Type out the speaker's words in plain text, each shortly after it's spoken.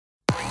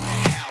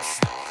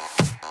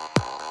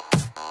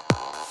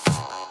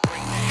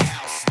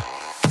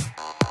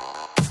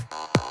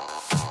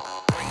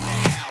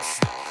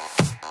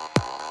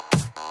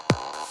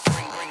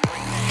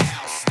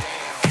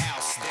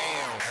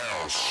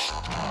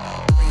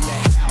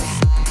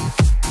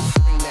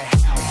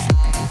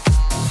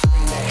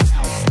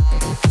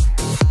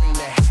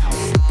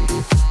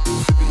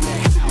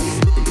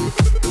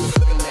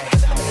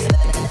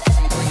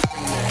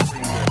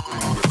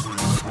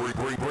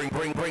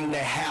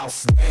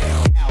house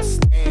down, house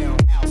down,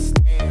 house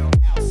down,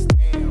 house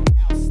down,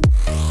 house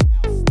down.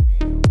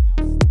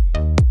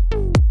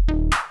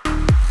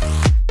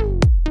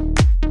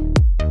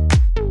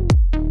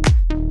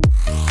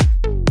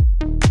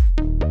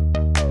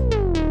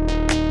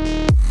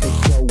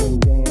 It's going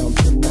down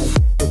tonight.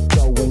 It's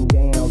going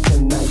down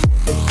tonight.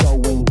 It's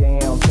going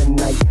down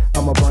tonight.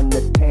 I'ma run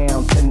the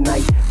town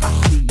tonight. I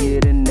see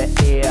it in the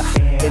air,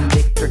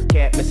 electric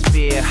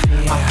atmosphere.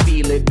 I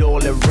feel it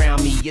all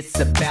around me. It's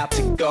about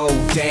to go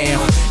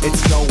down.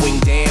 It's going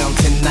down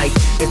tonight.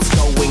 It's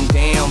going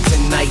down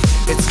tonight.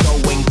 It's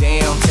going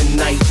down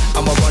tonight.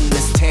 I'ma run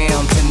this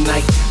town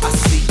tonight. I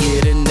see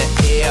it in the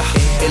air,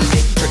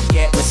 electric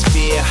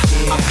atmosphere.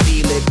 I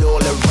feel it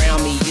all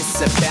around me.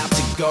 It's about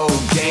to go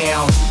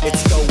down.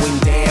 It's going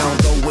down,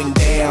 going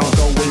down,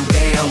 going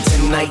down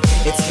tonight.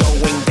 It's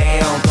going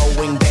down,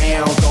 going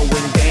down,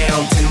 going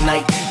down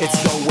tonight.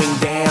 It's going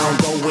down,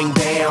 going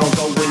down,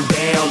 going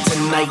down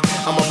tonight.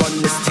 I'ma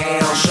run this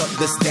town, shut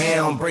this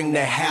down, bring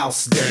the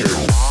house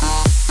down.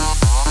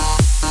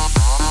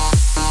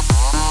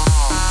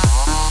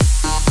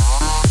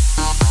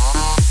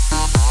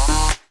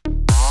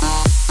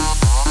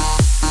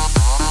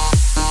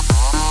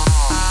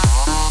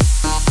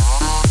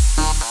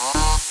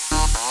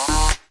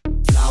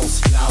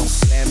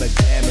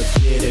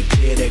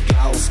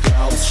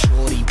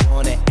 Shorty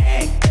wanna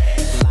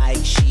act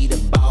like she the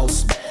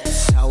boss.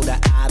 Told her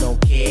I don't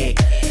care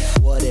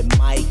what it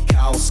might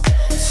cost.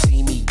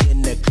 See me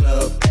in the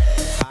club,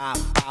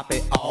 pop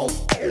it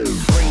off.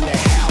 Bring the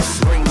house,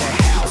 bring the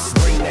house,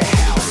 bring the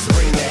house,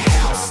 bring the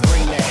house,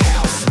 bring the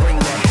house, bring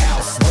the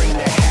house, bring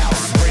the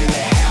house, bring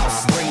the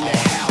house, bring the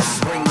house,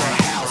 bring the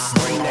house,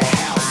 bring the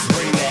house,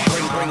 bring the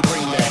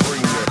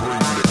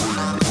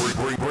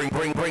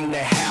bring the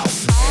house.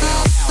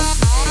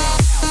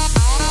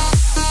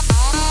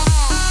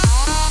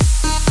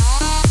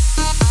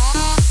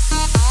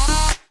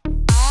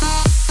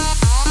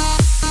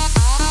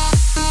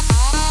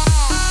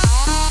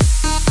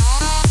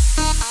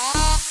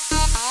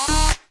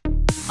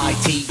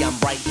 I'm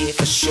right here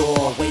for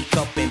sure. Wake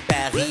up in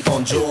Paris,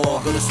 bonjour.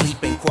 Go to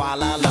sleep in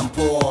Kuala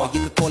Lumpur.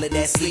 You could call it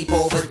that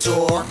sleepover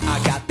tour. I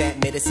got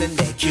that medicine,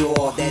 that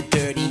cure. That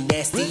dirty,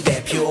 nasty,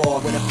 that pure.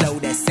 With a flow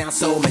that sounds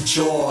so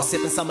mature.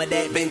 Sipping some of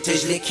that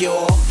vintage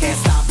liqueur. Can't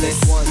stop this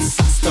once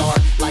I start.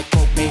 Like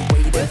propane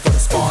waiting for the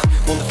spark.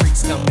 All the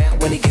freaks come out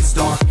when it gets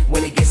dark.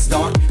 When it gets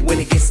dark, when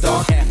it gets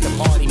dark. After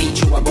party,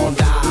 meet you, I'm gon'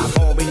 die.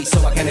 Already so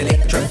I can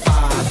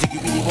electrify. Do you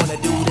really wanna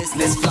do this?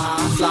 Let's fly,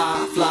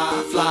 fly,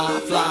 fly, fly,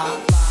 fly.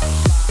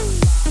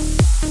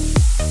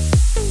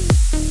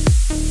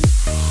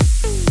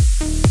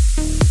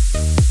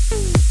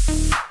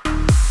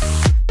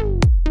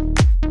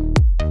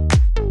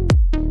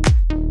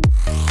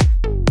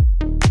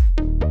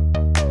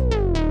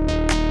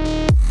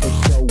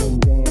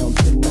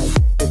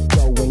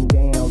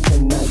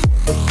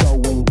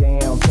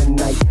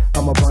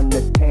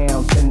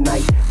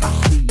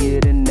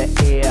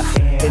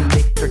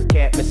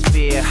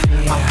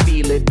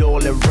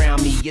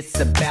 It's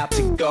about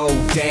to go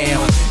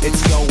down.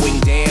 It's going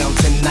down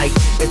tonight.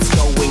 It's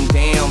going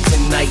down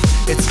tonight.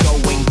 It's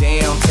going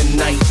down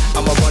tonight.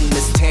 I'ma run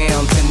this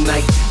town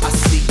tonight. I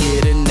see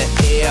it in the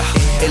air,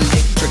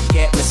 electric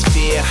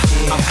atmosphere.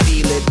 I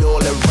feel it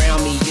all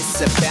around me.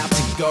 It's about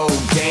to go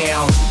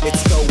down.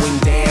 It's going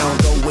down,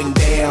 going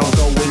down,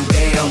 going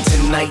down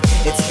tonight.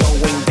 It's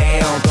going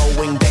down,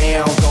 going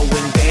down,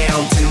 going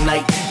down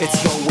tonight.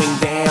 It's going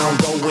down,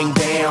 going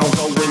down,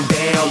 going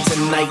down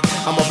tonight.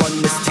 I'ma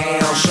run this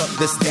town, shut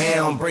this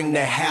down, bring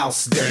the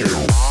house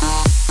down.